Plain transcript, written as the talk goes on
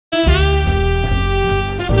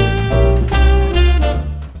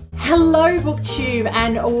Booktube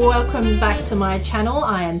and welcome back to my channel.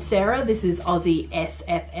 I am Sarah. This is Aussie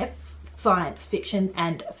SFF, Science Fiction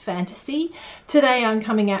and Fantasy. Today I'm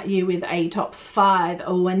coming at you with a top 5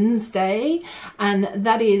 Wednesday, and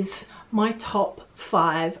that is my top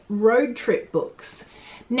 5 road trip books.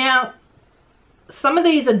 Now, some of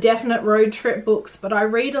these are definite road trip books, but I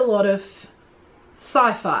read a lot of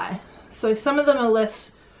sci-fi, so some of them are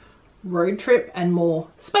less road trip and more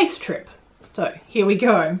space trip. So here we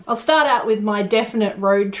go. I'll start out with my definite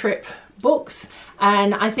road trip books,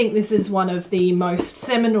 and I think this is one of the most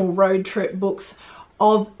seminal road trip books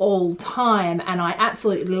of all time, and I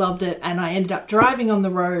absolutely loved it, and I ended up driving on the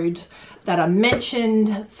road that I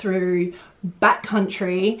mentioned through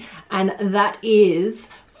backcountry, and that is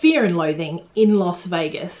Fear and Loathing in Las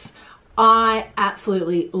Vegas. I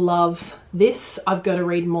absolutely love this. I've got to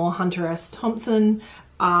read more Hunter S. Thompson.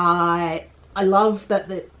 I love that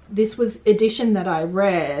this was edition that I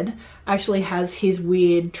read actually has his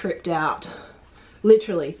weird tripped out,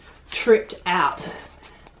 literally tripped out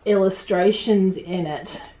illustrations in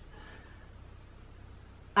it,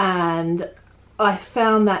 and I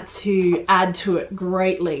found that to add to it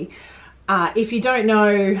greatly. If you don't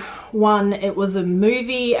know, one, it was a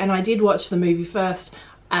movie, and I did watch the movie first,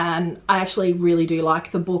 and I actually really do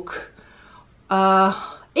like the book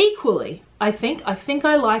equally. I think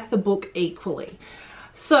I like the book equally.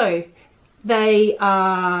 So they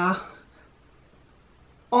are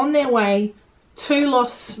on their way to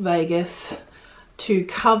Las Vegas to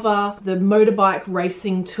cover the motorbike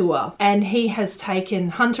racing tour, and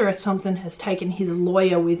Hunter S. Thompson has taken his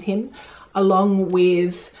lawyer with him, along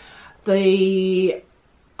with a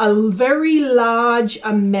very large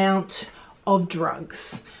amount of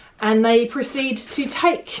drugs, and they proceed to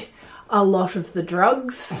take a lot of the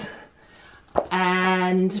drugs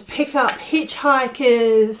and pick up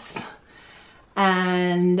hitchhikers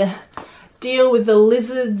and deal with the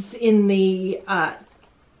lizards in the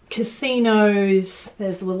casinos.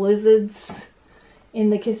 There's the lizards in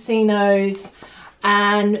the casinos,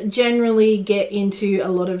 and generally get into a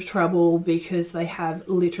lot of trouble because they have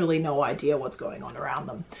literally no idea what's going on around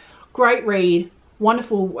them. Great read,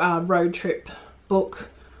 wonderful road trip book,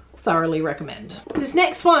 thoroughly recommend. This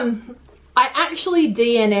next one, I actually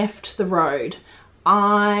DNF'd the road.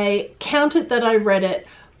 I counted that I read it,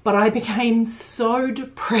 but I became so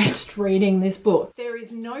depressed reading this book. There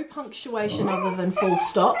is no punctuation other than full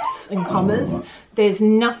stops and commas. There's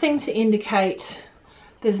nothing to indicate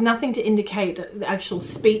the actual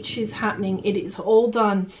speech is happening. It is all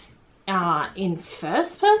done in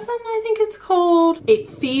first person, I think it's called. It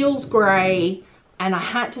feels grey, and I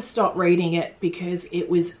had to stop reading it because it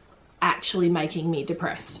was actually making me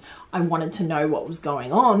depressed. I wanted to know what was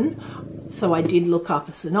going on, so I did look up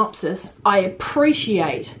a synopsis. I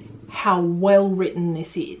appreciate how well written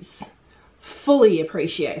this is. Fully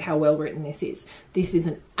appreciate how well written this is. This is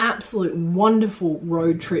an absolute wonderful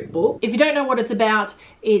road trip book. If you don't know what it's about,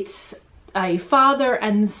 it's a father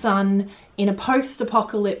and son in a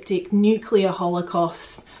post-apocalyptic nuclear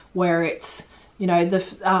holocaust where it's, you know, the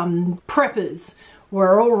preppers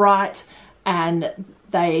were all right, and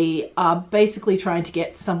they are basically trying to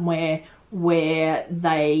get somewhere where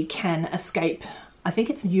they can escape. I think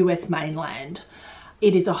it's US mainland.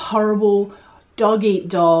 It is a horrible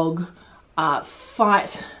dog-eat-dog,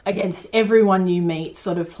 fight against everyone you meet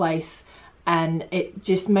sort of place, and it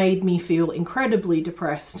just made me feel incredibly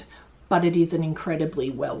depressed, but it is an incredibly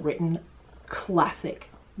well-written, classic,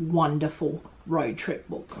 wonderful road trip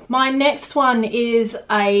book. My next one is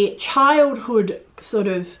a childhood sort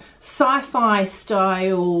of sci-fi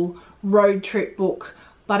style road trip book,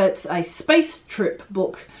 but it's a space trip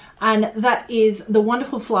book, and that is The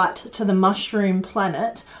Wonderful Flight to the Mushroom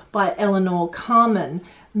Planet by Eleanor Carmen.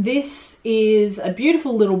 This is a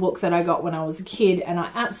beautiful little book that I got when I was a kid, and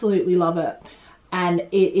I absolutely love it. And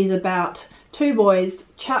it is about two boys,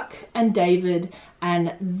 Chuck and David,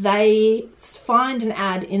 and they find an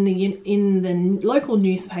ad in the local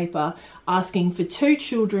newspaper asking for two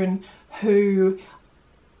children who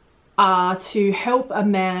are to help a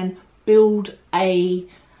man build a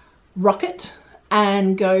rocket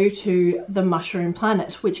and go to the Mushroom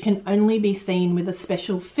Planet, which can only be seen with a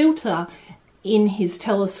special filter in his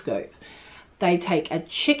telescope. They take a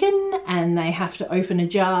chicken and they have to open a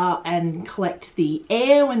jar and collect the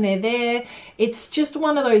air when they're there. It's just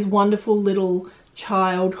one of those wonderful little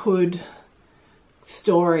childhood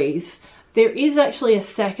stories. There is actually a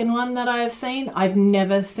second one that I have seen. I've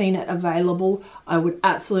never seen it available. I would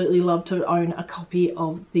absolutely love to own a copy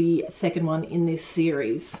of the second one in this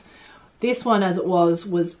series. This one, as it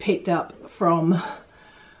was picked up from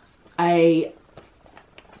a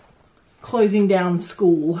closing down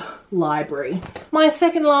school library. My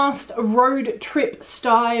second last road trip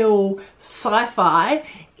style sci-fi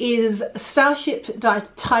is Starship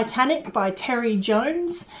Titanic by Terry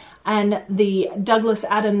Jones, and the Douglas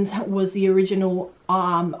Adams was the original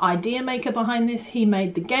idea maker behind this. He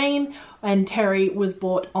made the game and Terry was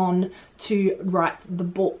brought on to write the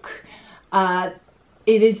book.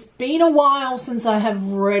 It has been a while since I have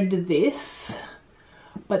read this,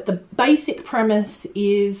 but the basic premise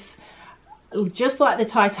is just like the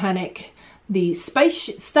Titanic, the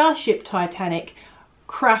Starship Titanic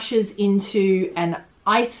crashes into an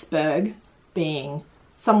iceberg, being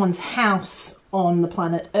someone's house on the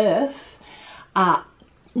planet Earth,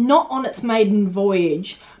 not on its maiden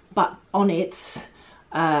voyage, but on its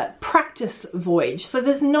practice voyage. So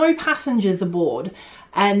there's no passengers aboard,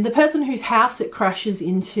 and the person whose house it crashes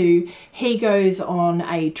into, he goes on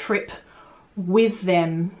a trip with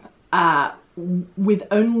them, with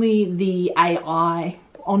only the AI,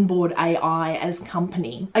 onboard AI as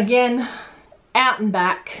company. Again, out and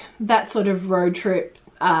back, that sort of road trip,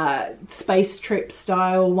 space trip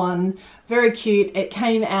style one. Very cute. It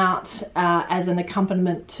came out as an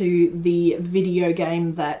accompaniment to the video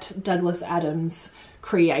game that Douglas Adams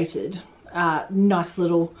created. Nice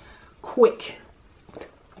little quick,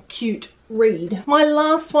 cute read. My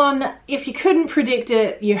last one, if you couldn't predict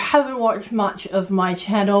it, you haven't watched much of my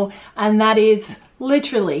channel, and that is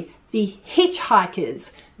literally The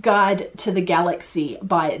Hitchhiker's Guide to the Galaxy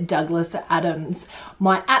by Douglas Adams.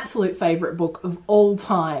 My absolute favorite book of all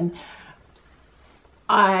time.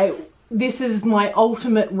 This is my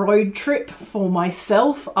ultimate road trip for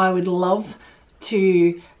myself. I would love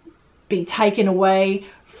to be taken away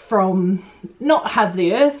from, not have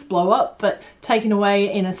the Earth blow up, but taken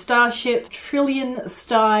away in a starship, Trillion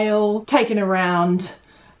style, taken around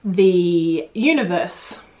the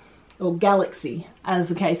universe, or galaxy, as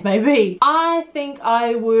the case may be. I think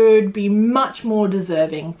I would be much more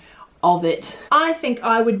deserving of it. I think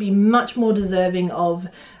I would be much more deserving of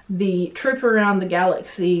the trip around the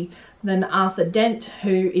galaxy than Arthur Dent,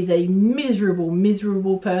 who is a miserable,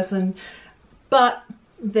 miserable person, but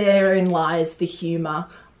therein lies the humour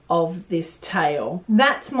of this tale.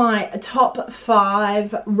 That's my top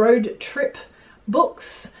 5 road trip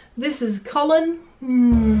books. This is Colin.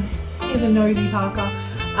 He's a nosy Parker.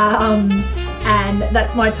 And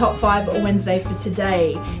that's my top 5 Wednesday for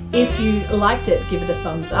today. If you liked it, give it a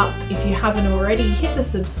thumbs up. If you haven't already, hit the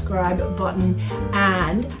subscribe button,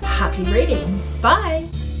 and happy reading. Bye!